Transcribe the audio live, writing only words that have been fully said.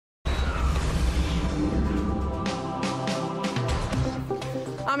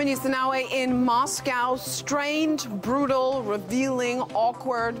I'm Anissa Naue in Moscow. Strange, brutal, revealing,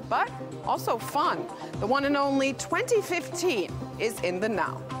 awkward, but also fun. The one and only 2015 is in the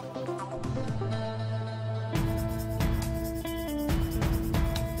now.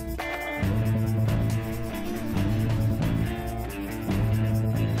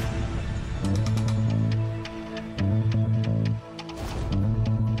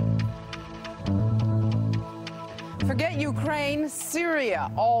 Forget Ukraine, Syria.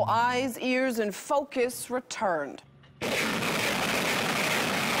 All eyes, ears, and focus returned.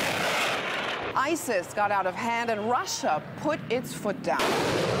 ISIS got out of hand and Russia put its foot down.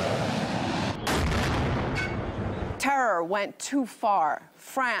 Terror went too far.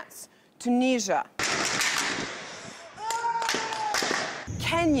 France, Tunisia,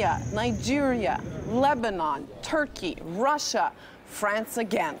 Kenya, Nigeria, Lebanon, Turkey, Russia, France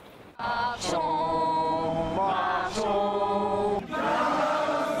again.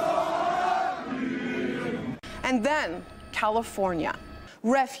 And then California.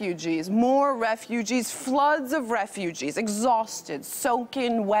 Refugees, more refugees, floods of refugees, exhausted,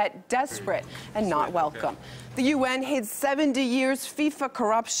 soaking wet, desperate, and not welcome. The UN hid 70 years FIFA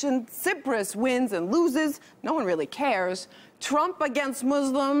corruption, Tsipras wins and loses, no one really cares. Trump against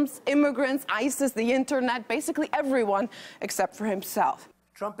Muslims, immigrants, ISIS, the internet, basically everyone except for himself.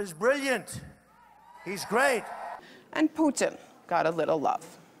 Trump is brilliant. He's great. And Putin got a little love.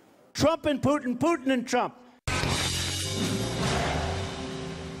 Trump and Putin, Putin and Trump.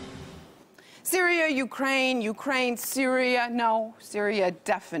 Syria, Ukraine, Ukraine, Syria. No, Syria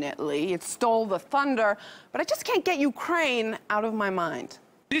definitely. It stole the thunder, but I just can't get Ukraine out of my mind.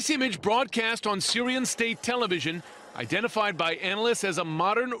 This image broadcast on Syrian state television, identified by analysts as a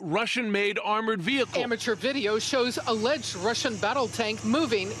modern Russian-made armored vehicle. Amateur video shows alleged Russian battle tank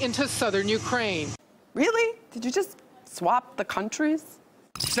moving into southern Ukraine. Really? Did you just swap the countries?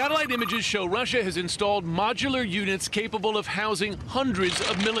 Satellite images show Russia has installed modular units capable of housing hundreds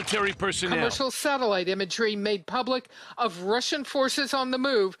of military personnel. Commercial satellite imagery made public of Russian forces on the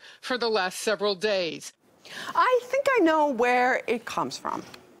move for the last several days. I think I know where it comes from.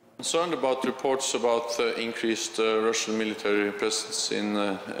 Concerned about reports about increased Russian military presence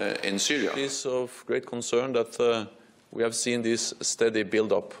in Syria. It is of great concern that we have seen this steady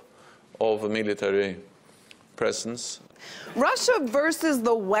build-up of military presence. Russia versus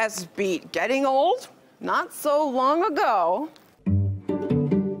the West beat. Getting old? Not so long ago.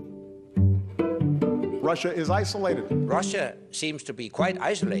 Russia is isolated. Russia seems to be quite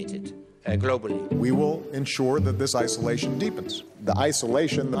isolated globally. We will ensure that this isolation deepens. The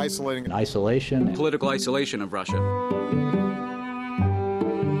isolation, isolation. Political isolation of Russia.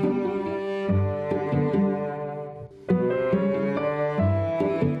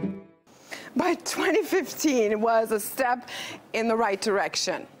 By 2015 was a step in the right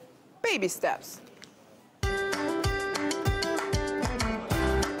direction. Baby steps.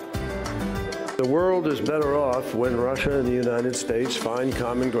 The world is better off when Russia and the United States find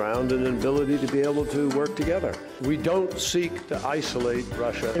common ground and an ability to be able to work together. We don't seek to isolate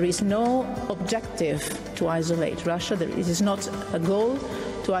Russia. There is no objective to isolate Russia. It is not a goal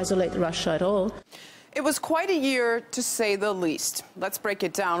to isolate Russia at all. It was quite a year, to say the least. Let's break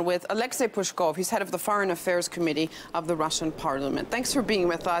it down with Alexey Pushkov. He's head of the Foreign Affairs Committee of the Russian Parliament. Thanks for being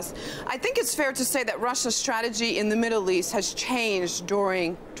with us. I think it's fair to say that Russia's strategy in the Middle East has changed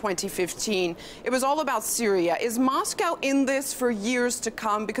during 2015. It was all about Syria. Is Moscow in this for years to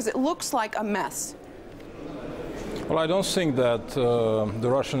come? Because it looks like a mess. Well, I don't think that the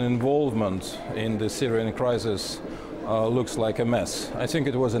Russian involvement in the Syrian crisis looks like a mess. I think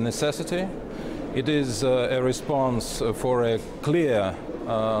it was a necessity. It is a response for a clear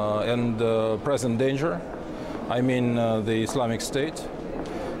and present danger. I mean the Islamic State.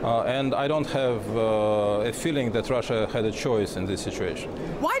 And I don't have a feeling that Russia had a choice in this situation.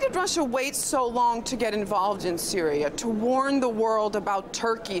 Why did Russia wait so long to get involved in Syria, to warn the world about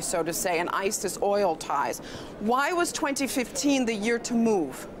Turkey, so to say, and ISIS oil ties? Why was 2015 the year to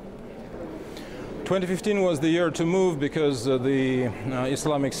move? 2015 was the year to move because the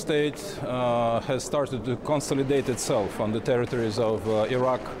Islamic State has started to consolidate itself on the territories of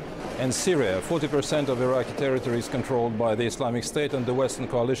Iraq and Syria. 40% of Iraqi territory is controlled by the Islamic State, and the Western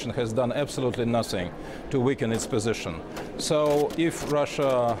coalition has done absolutely nothing to weaken its position. So if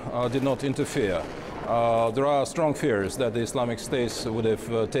Russia did not interfere, there are strong fears that the Islamic State would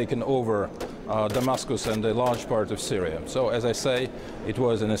have taken over Damascus and a large part of Syria. So, as I say, it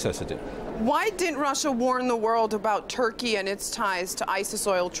was a necessity. Why didn't Russia warn the world about Turkey and its ties to ISIS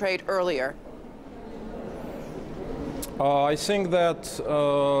oil trade earlier? I think that,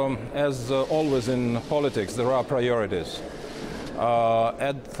 as always in politics, there are priorities.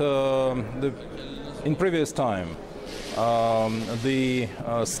 In previous time, the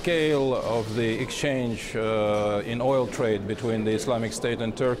scale of the exchange in oil trade between the Islamic State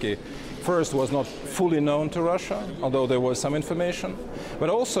and Turkey first was not fully known to Russia, although there was some information, but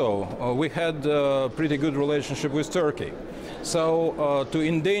also we had a pretty good relationship with Turkey. So to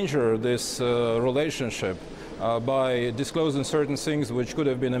endanger this relationship by disclosing certain things which could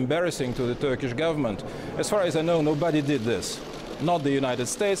have been embarrassing to the Turkish government, as far as I know, nobody did this. Not the United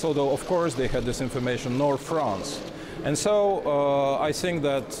States, although of course they had this information, nor France. And so I think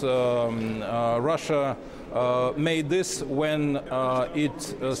that Russia made this when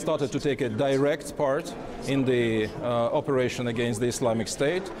it started to take a direct part in the operation against the Islamic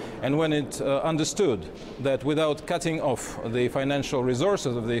State, and when it understood that without cutting off the financial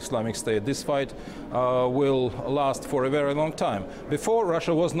resources of the Islamic State, this fight will last for a very long time. Before,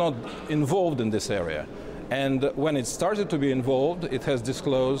 Russia was not involved in this area. And when it started to be involved, it has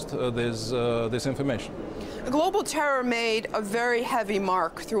disclosed this information. Global terror made a very heavy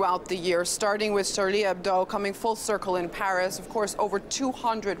mark throughout the year, starting with Charlie Hebdo, coming full circle in Paris. Of course, over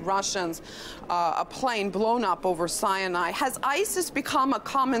 200 Russians, a plane blown up over Sinai. Has ISIS become a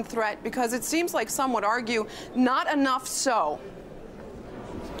common threat? Because it seems like some would argue not enough so.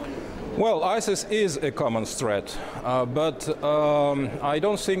 Well, ISIS is a common threat, but I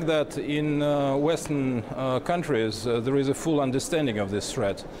don't think that in Western countries there is a full understanding of this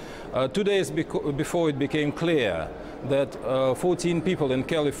threat. 2 days before it became clear that 14 people in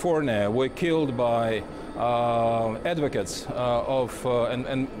California were killed by advocates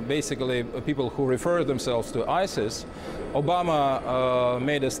and basically people who refer themselves to ISIS, Obama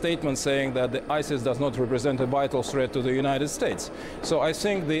made a statement saying that the ISIS does not represent a vital threat to the United States. So I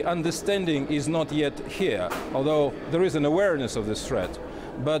think the understanding is not yet here, although there is an awareness of this threat.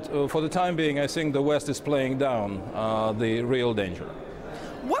 But for the time being, I think the West is playing down the real danger.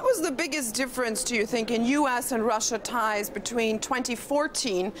 What was the biggest difference, do you think, in U.S. and Russia ties between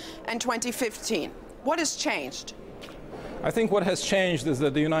 2014 and 2015? What has changed? I think what has changed is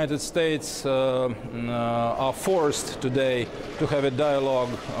that the United States are forced today to have a dialogue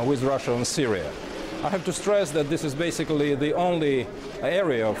with Russia on Syria. I have to stress that this is basically the only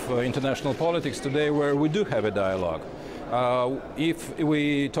area of international politics today where we do have a dialogue. If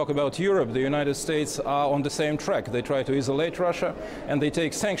we talk about Europe, the United States are on the same track. They try to isolate Russia, and they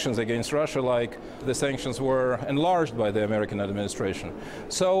take sanctions against Russia, like the sanctions were enlarged by the American administration.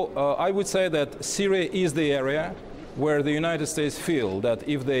 So I would say that Syria is the area where the United States feel that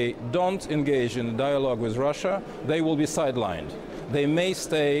if they don't engage in dialogue with Russia, they will be sidelined. They may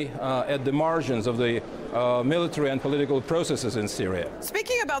stay at the margins of the military and political processes in Syria.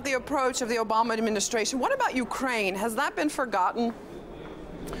 Speaking about the approach of the Obama administration, what about Ukraine? Has that been forgotten?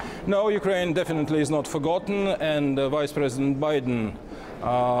 No, Ukraine definitely is not forgotten, and Vice President Biden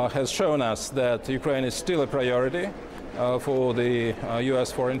has shown us that Ukraine is still a priority for the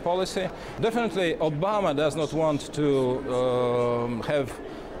U.S. foreign policy. Definitely, Obama does not want to have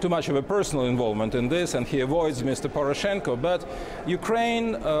too much of a personal involvement in this, and he avoids Mr. Poroshenko. But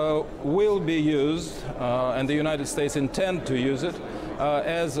Ukraine will be used, and the United States intend to use it,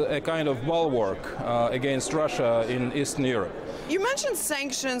 as a kind of bulwark against Russia in Eastern Europe. You mentioned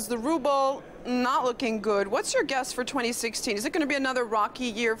sanctions, the ruble not looking good. What's your guess for 2016? Is it going to be another rocky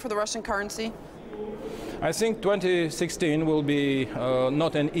year for the Russian currency? I think 2016 will be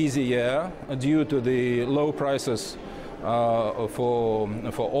not an easy year due to the low prices for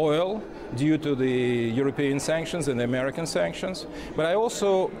oil, due to the European sanctions and the American sanctions. But I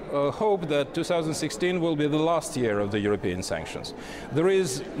also hope that 2016 will be the last year of the European sanctions. There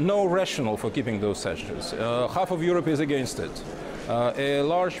is no rationale for keeping those sanctions. Half of Europe is against it. A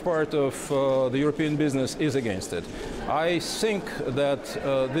large part of the European business is against it. I think that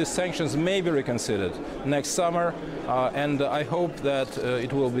these sanctions may be reconsidered next summer, and I hope that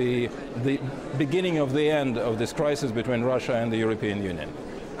it will be the beginning of the end of this crisis between Russia and the European Union.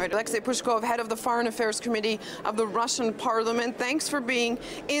 All right, Alexey Pushkov, head of the Foreign Affairs Committee of the Russian Parliament, thanks for being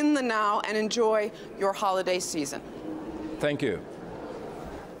in the Now, and enjoy your holiday season. Thank you.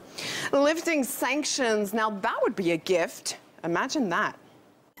 Lifting sanctions, now that would be a gift. Imagine that.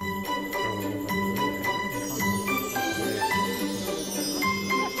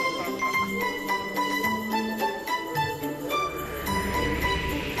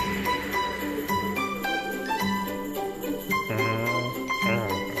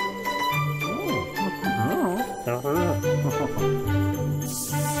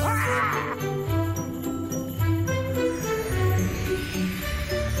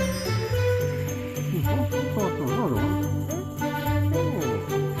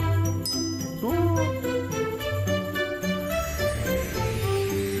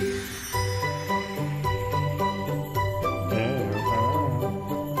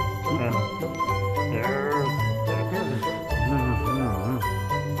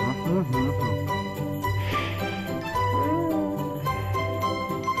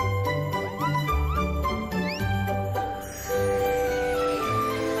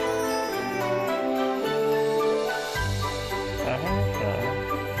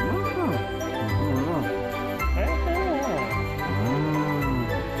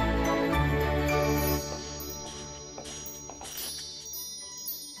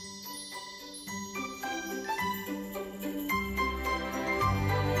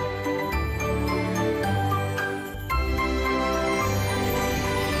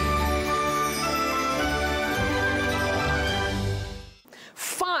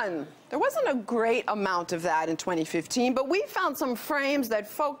 fun. There wasn't a great amount of that in 2015, but we found some frames that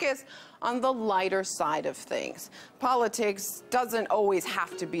focus on the lighter side of things. Politics doesn't always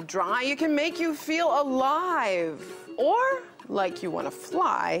have to be dry. It can make you feel alive or like you want to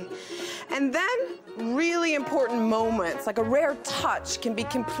fly. And then really important moments, like a rare touch, can be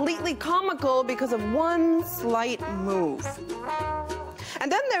completely comical because of one slight move. And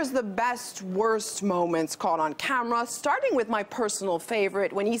then there's the best, worst moments caught on camera, starting with my personal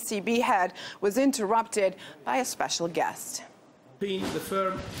favorite when ECB head was interrupted by a special guest. The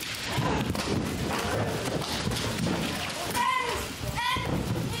firm.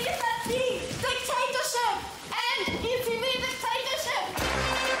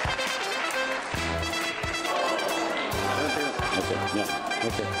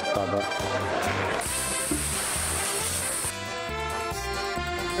 Okay, bye-bye.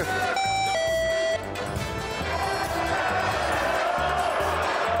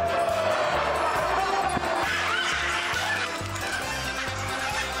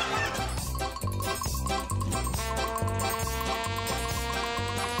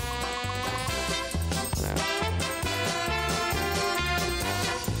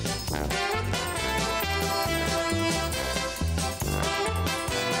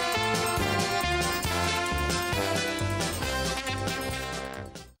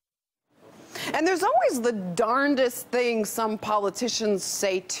 And there's always the darndest thing some politicians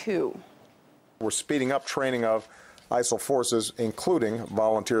say, too. We're speeding up training of ISIL forces, including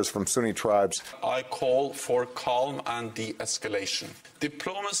volunteers from Sunni tribes. I call for calm and de-escalation.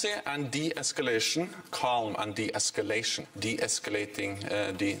 Diplomacy and de-escalation, calm and de-escalation,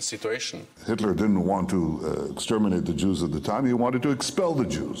 de-escalating the situation. Hitler didn't want to exterminate the Jews at the time. He wanted to expel the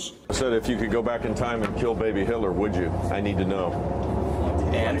Jews. I said, if you could go back in time and kill baby Hitler, would you? I need to know.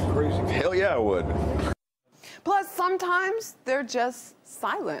 And crazy. Hell yeah, I would. Plus, sometimes they're just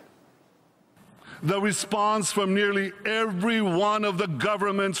silent. The response from nearly every one of the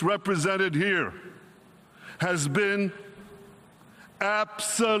governments represented here has been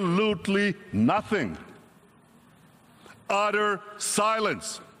absolutely nothing. Utter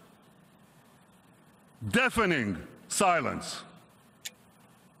silence. Deafening silence.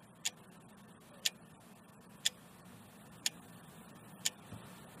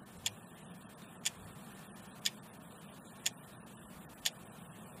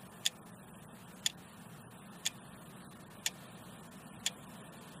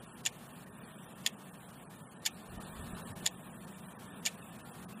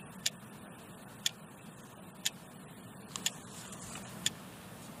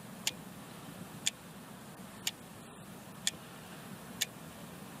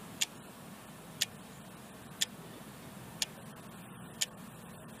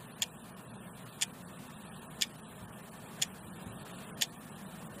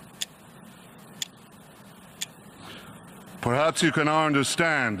 Perhaps you can now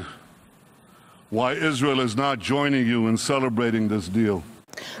understand why Israel is not joining you in celebrating this deal.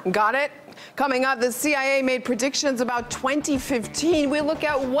 Got it? Coming up, the CIA made predictions about 2015. We look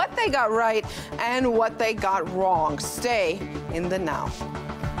at what they got right and what they got wrong. Stay in the Now.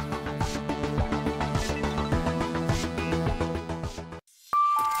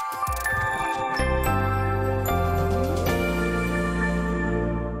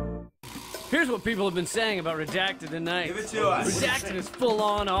 Here's what people have been saying about Redacted tonight. Give it to us. Redacted is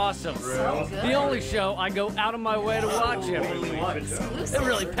full-on awesome. Really? The only show I go out of my way to watch every week. It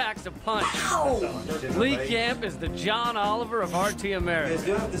really packs a punch. Lee Camp is the John Oliver of RT America. They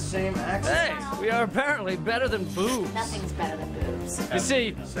do have the same accent. Hey, we are apparently better than boobs. Nothing's better than boobs. You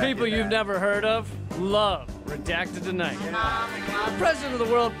see, people you've never heard of love Redacted tonight. The president of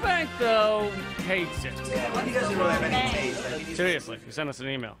the World Bank, though, hates it. Why do you guys really have any taste? Seriously, you sent us an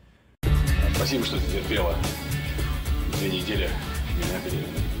email. Спасибо, что ты терпела 2 недели меня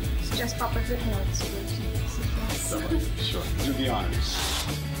беременна. Сейчас папа вернется. Давай, все, do the honors.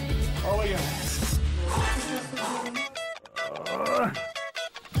 Oh, yeah.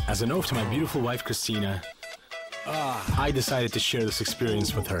 As an oath to my beautiful wife, Christina, I decided to share this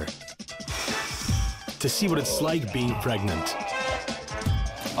experience with her. To see what it's like being pregnant.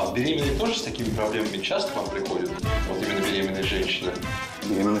 А беременные тоже с такими проблемами часто к вам приходят? Вот именно беременные женщины.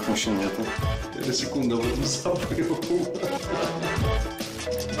 Беременных мужчин нету. Я на секунду об этом забыл.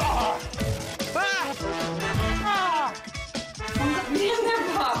 Бедная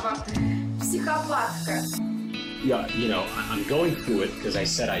баба. Психопатка. Yeah, you know, I'm going through it because I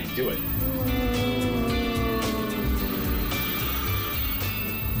said I'd do it.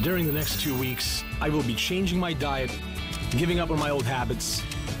 During the next 2 weeks, I will be changing my diet, giving up on my old habits,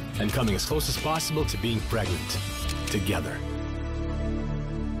 and coming as close as possible to being pregnant together.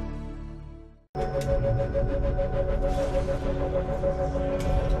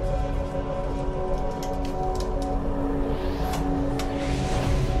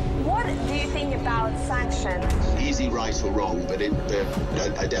 about sanctions? Easy, right or wrong, but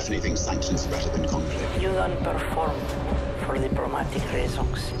I definitely think sanctions are better than conflict. You don't perform for diplomatic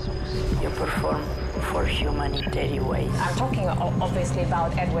reasons. You perform for humanitarian ways. I'm talking obviously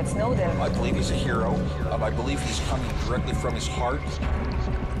about Edward Snowden. I believe he's a hero. I believe he's coming directly from his heart.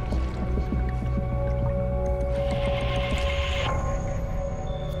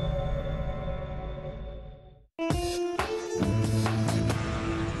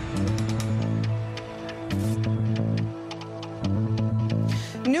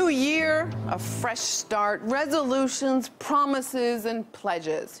 New year, a fresh start, resolutions, promises, and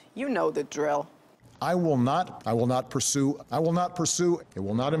pledges. You know the drill. I will not pursue, it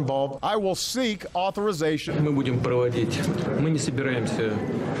will not involve, I will seek authorization. Мы будем проводить, мы не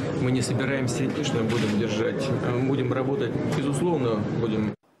собираемся точно будем держать, будем работать, безусловно,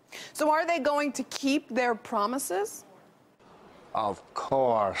 будем. So are they going to keep their promises? Of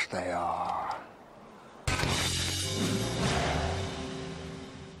course they are.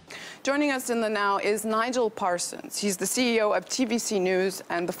 Joining us in the Now is Nigel Parsons. He's the CEO of TVC News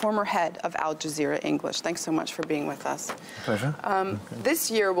and the former head of Al Jazeera English. Thanks so much for being with us. Pleasure. This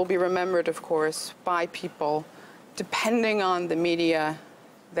year will be remembered, of course, by people depending on the media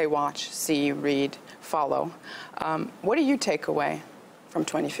they watch, see, read, follow. What do you take away from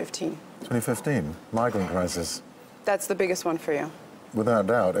 2015? 2015, migrant crisis. That's the biggest one for you. Without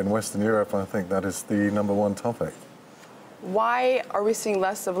doubt, in Western Europe, I think that is the #1 topic. Why are we seeing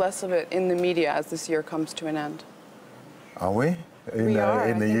less of it in the media as this year comes to an end? Are we? In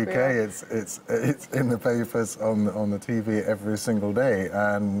the UK, it's in the papers, on the TV every single day,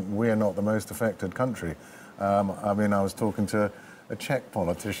 and we are not the most affected country. I mean, I was talking to a Czech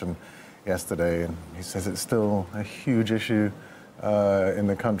politician yesterday, and he says it's still a huge issue in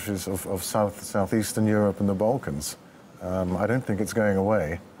the countries of southeastern Europe and the Balkans. I don't think it's going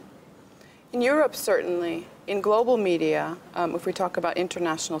away. In Europe, certainly. In global media, if we talk about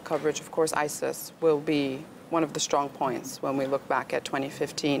international coverage, of course, ISIS will be one of the strong points when we look back at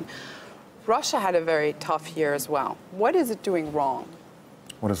 2015. Russia had a very tough year as well. What is it doing wrong?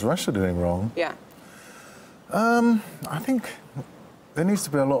 What is Russia doing wrong? Yeah. I think there needs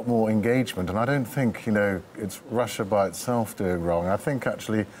to be a lot more engagement, and I don't think, it's Russia by itself doing wrong. I think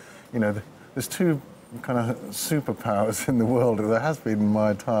actually, there's two kind of superpowers in the world. There has been in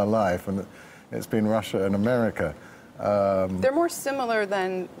my entire life, and it's been Russia and America. They're more similar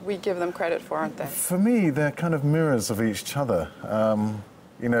than we give them credit for, aren't they? For me, they're kind of mirrors of each other. I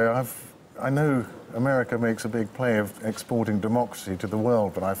know America makes a big play of exporting democracy to the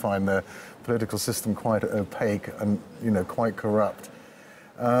world, but I find their political system quite opaque and, quite corrupt.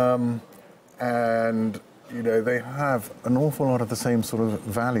 They have an awful lot of the same sort of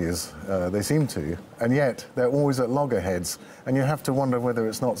values, they seem to, and yet they're always at loggerheads. And you have to wonder whether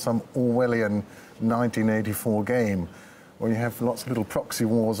it's not some Orwellian 1984 game where you have lots of little proxy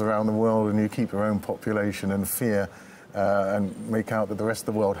wars around the world and you keep your own population in fear and make out that the rest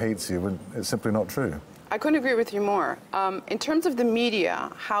of the world hates you, when it's simply not true. I couldn't agree with you more. In terms of the media,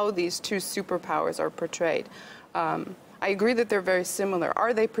 how these two superpowers are portrayed, I agree that they're very similar.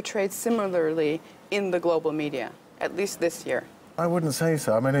 Are they portrayed similarly in the global media, at least this year? I wouldn't say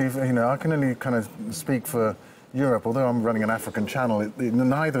so. I mean, I can only kind of speak for Europe, although I'm running an African channel.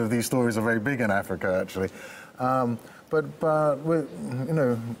 Neither of these stories are very big in Africa, actually. But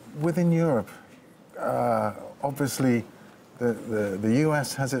within Europe, obviously, the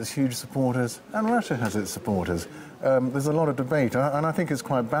US has its huge supporters, and Russia has its supporters. There's a lot of debate, and I think it's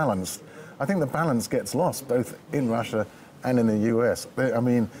quite balanced. I think the balance gets lost both in Russia and in the US. I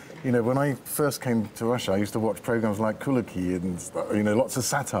mean, when I first came to Russia, I used to watch programs like Kulaki and, lots of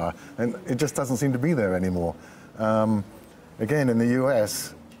satire, and it just doesn't seem to be there anymore. Again, in the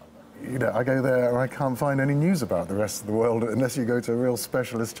US, I go there and I can't find any news about the rest of the world unless you go to a real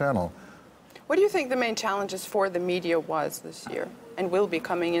specialist channel. What do you think the main challenges for the media was this year and will be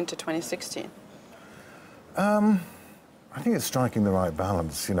coming into 2016? I think it's striking the right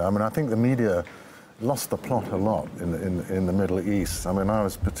balance, I mean, I think the media lost the plot a lot in the Middle East. I mean, I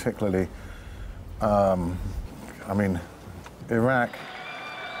was particularly, Iraq,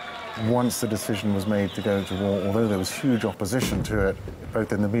 once the decision was made to go to war, although there was huge opposition to it,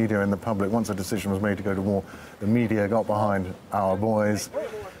 both in the media and the public, once a decision was made to go to war, the media got behind our boys.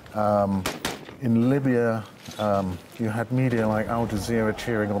 In Libya, you had media like Al Jazeera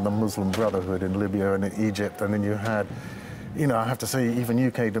cheering on the Muslim Brotherhood in Libya and in Egypt, and then you had, I have to say, even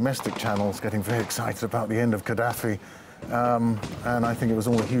UK domestic channels getting very excited about the end of Gaddafi, and I think it was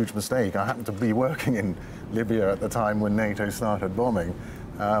all a huge mistake. I happened to be working in Libya at the time when NATO started bombing,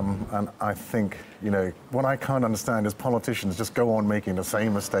 And I think, you know, what I can't understand is politicians just go on making the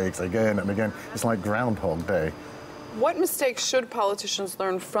same mistakes again and again. It's like Groundhog Day. What mistakes should politicians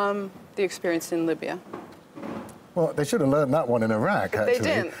learn from the experience in Libya? Well, they should have learned that one in Iraq, actually.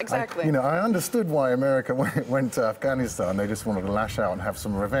 They didn't, exactly. I understood why America went to Afghanistan. They just wanted to lash out and have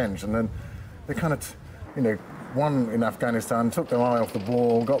some revenge. And then they kind of, won in Afghanistan, took their eye off the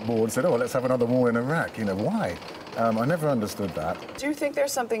ball, got bored, said, oh, let's have another war in Iraq. Why? I never understood that. Do you think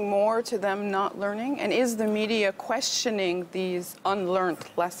there's something more to them not learning? And is the media questioning these unlearned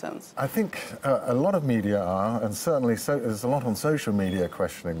lessons? I think a lot of media are, and certainly there's a lot on social media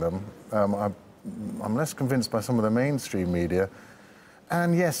questioning them. I'm less convinced by some of the mainstream media.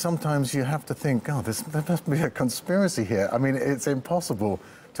 And yes, sometimes you have to think, oh, there must be a conspiracy here. I mean, it's impossible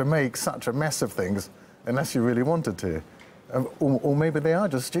to make such a mess of things unless you really wanted to. Or maybe they are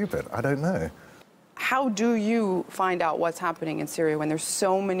just stupid. I don't know. How do you find out what's happening in Syria when there's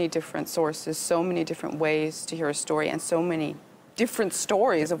so many different sources, so many different ways to hear a story, and so many different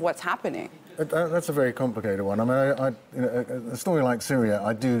stories of what's happening? That's a very complicated one. I mean, a story like Syria,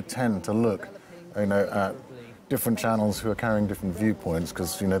 I do tend to look, at different channels who are carrying different viewpoints,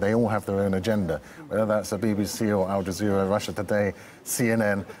 because, they all have their own agenda. Whether that's the BBC or Al Jazeera, Russia Today,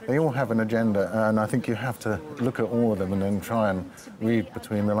 CNN, they all have an agenda, and I think you have to look at all of them and then try and read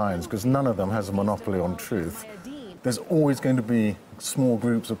between the lines, because none of them has a monopoly on truth. There's always going to be small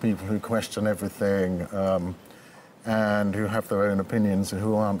groups of people who question everything and who have their own opinions and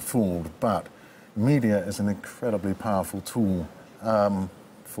who aren't fooled, but media is an incredibly powerful tool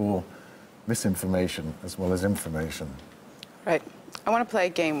for misinformation as well as information. Right. I want to play a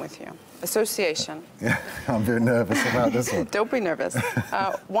game with you. Association. Yeah, I'm very nervous about this one. Don't be nervous.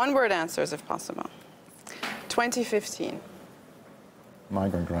 One-word answers, if possible. 2015.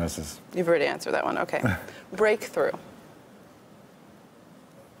 Migrant crisis. You've already answered that one. Okay. Breakthrough.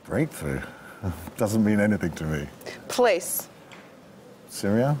 Breakthrough? Doesn't mean anything to me. Place.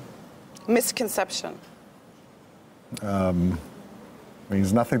 Syria? Misconception.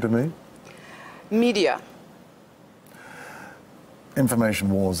 Means nothing to me. Media. Information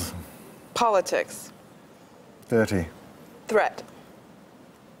wars. Politics. Dirty. Threat.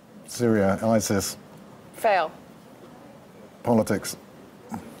 Syria, ISIS. Fail. Politics.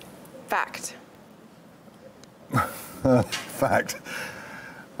 Fact. Fact.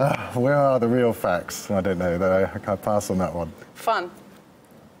 Where are the real facts? I don't know. I can't pass on that one. Fun.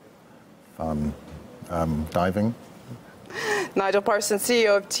 Fun. Diving. Nigel Parsons,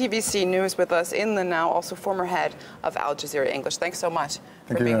 CEO of TVC News, with us in the Now, also former head of Al Jazeera English. Thanks so much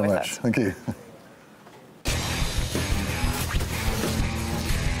for being with us. Thank you.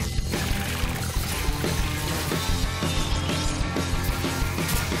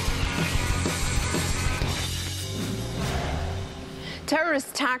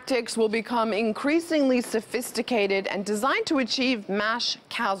 Terrorist tactics will become increasingly sophisticated and designed to achieve mass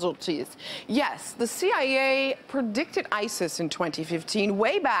casualties. Yes, the CIA predicted ISIS in 2015,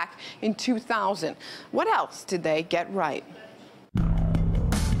 way back in 2000. What else did they get right?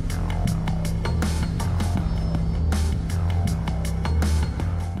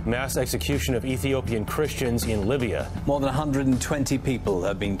 Mass execution of Ethiopian Christians in Libya. More than 120 people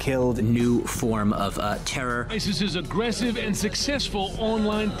have been killed. New form of terror. ISIS's aggressive and successful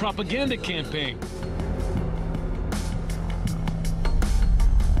online propaganda campaign.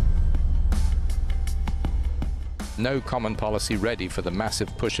 No common policy ready for the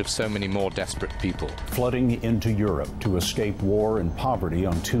massive push of so many more desperate people. Flooding into Europe to escape war and poverty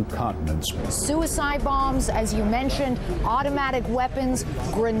on 2 continents. Suicide bombs, as you mentioned, automatic weapons,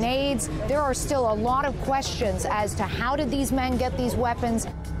 grenades. There are still a lot of questions as to how did these men get these weapons.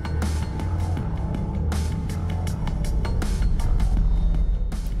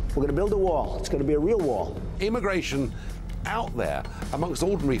 We're going to build a wall. It's going to be a real wall. Immigration out there amongst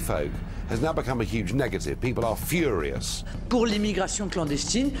ordinary folk has now become a huge negative. People are furious. Pour l'immigration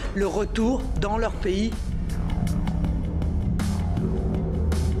clandestine, le retour dans leur pays.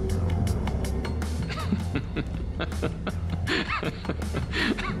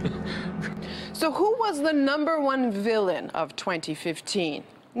 So who was the #1 villain of 2015?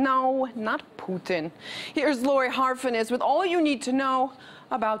 No, not Putin. Here's Lori Harfinis with all you need to know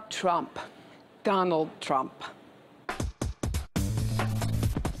about Trump. Donald Trump.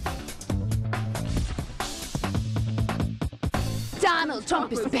 Donald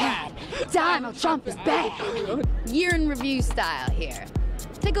Trump is bad. Donald Trump is bad. Year in review style here.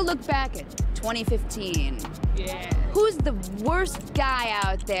 Take a look back at 2015. Yeah. Who's the worst guy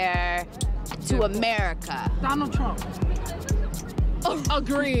out there to America? Donald Trump. Oh,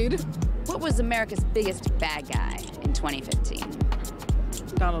 agreed. What was America's biggest bad guy in 2015?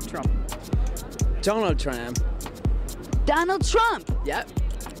 Donald Trump. Donald Trump. Donald Trump? Yep.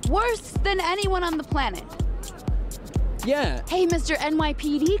 Worse than anyone on the planet. Yeah. Hey, Mr.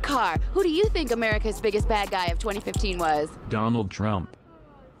 NYPD car, who do you think America's biggest bad guy of 2015 was? Donald Trump.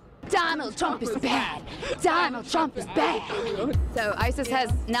 Donald Trump is bad. Donald Trump is bad. So ISIS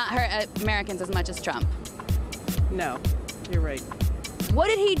has not hurt Americans as much as Trump. No, you're right. What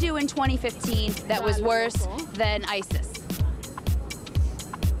did he do in 2015 that was worse than ISIS?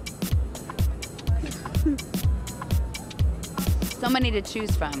 So many to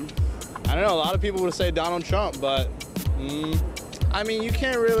choose from. I don't know, a lot of people would say Donald Trump, but I mean, you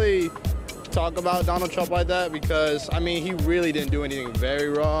can't really talk about Donald Trump like that because, I mean, he really didn't do anything very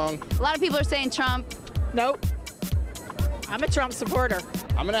wrong. A lot of people are saying Trump. Nope. I'm a Trump supporter.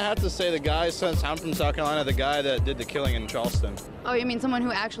 I'm gonna have to say the guy, since I'm from South Carolina, the guy that did the killing in Charleston. Oh, you mean someone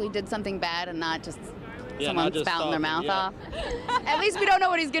who actually did something bad and not just someone not just spouting their mouth yeah. off? At least we don't know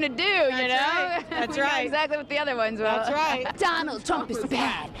what he's gonna do, you know? Right. That's we right. know exactly what the other ones will. That's right. Donald Trump is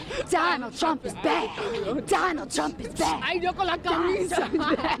bad. Donald Trump is bad. Donald Trump is bad. Ay, yo con la camisa.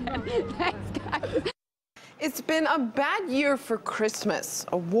 Thanks, guys. It's been a bad year for Christmas.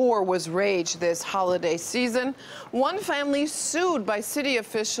 A war was raged this holiday season. One family sued by city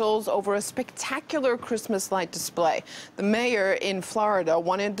officials over a spectacular Christmas light display. The mayor in Florida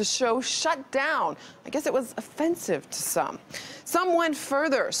wanted the show shut down. I guess it was offensive to some. Some went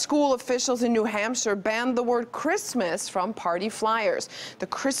further. School officials in New Hampshire banned the word Christmas from party flyers. The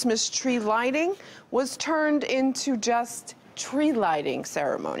Christmas tree lighting was turned into just tree lighting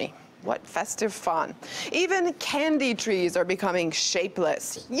ceremony. What festive fun. Even candy trees are becoming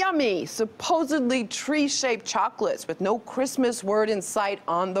shapeless. Yummy, supposedly tree-shaped chocolates with no Christmas word in sight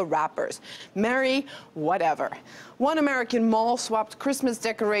on the wrappers. Merry whatever. One American mall swapped Christmas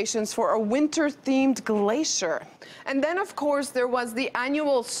decorations for a winter-themed glacier. And then, of course, there was the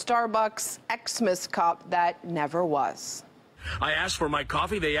annual Starbucks Xmas Cup that never was. I asked for my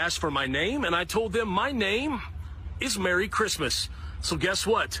coffee, they asked for my name, and I told them my name is Merry Christmas. So guess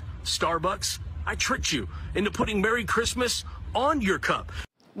what? Starbucks, I tricked you into putting Merry Christmas on your cup.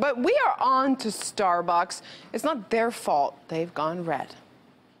 But we are on to Starbucks. It's not their fault they've gone red.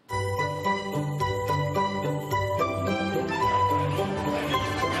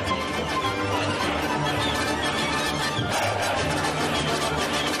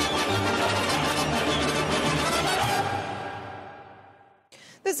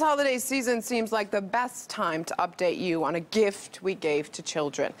 This holiday season seems like the best time to update you on a gift we gave to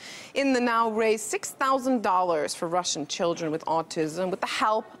children. In the Now raised $6,000 for Russian children with autism with the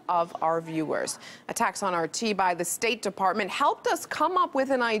help of our viewers. Attacks on RT by the State Department helped us come up with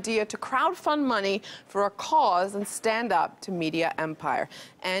an idea to crowdfund money for a cause and stand up to media empire.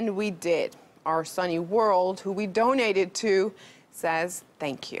 And we did. Our Sunny World, who we donated to, says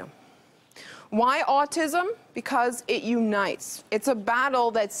thank you. Why autism? Because it unites. It's a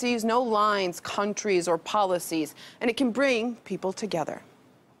battle that sees no lines, countries, or policies, and it can bring people together.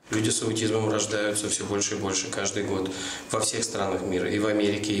 Люди с аутизмом рождаются все больше и больше каждый год во всех странах мира, и в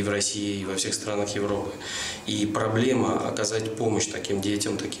Америке, и в России, и во всех странах Европы. И проблема оказать помощь таким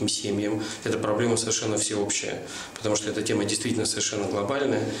детям, таким семьям, это проблема совершенно всеобщая, потому что эта тема действительно совершенно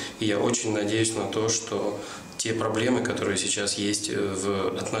глобальная, и я очень надеюсь на то, что те проблемы, которые сейчас есть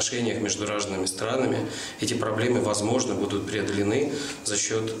в отношениях между разными странами, эти проблемы, возможно, будут преодолены за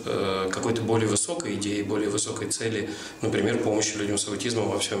счет какой-то более высокой идеи, более высокой цели, например, помощи людям с аутизмом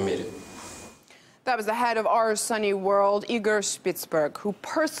во всем мире. That was the head of Our Sunny World, Igor Spitzberg, who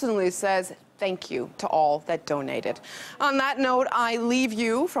personally says thank you to all that donated. On that note, I leave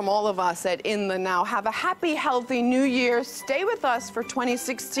you, from all of us at In the Now. Have a happy, healthy New Year. Stay with us for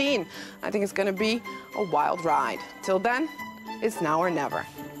 2016. I think it's going to be a wild ride. Till then, it's now or never.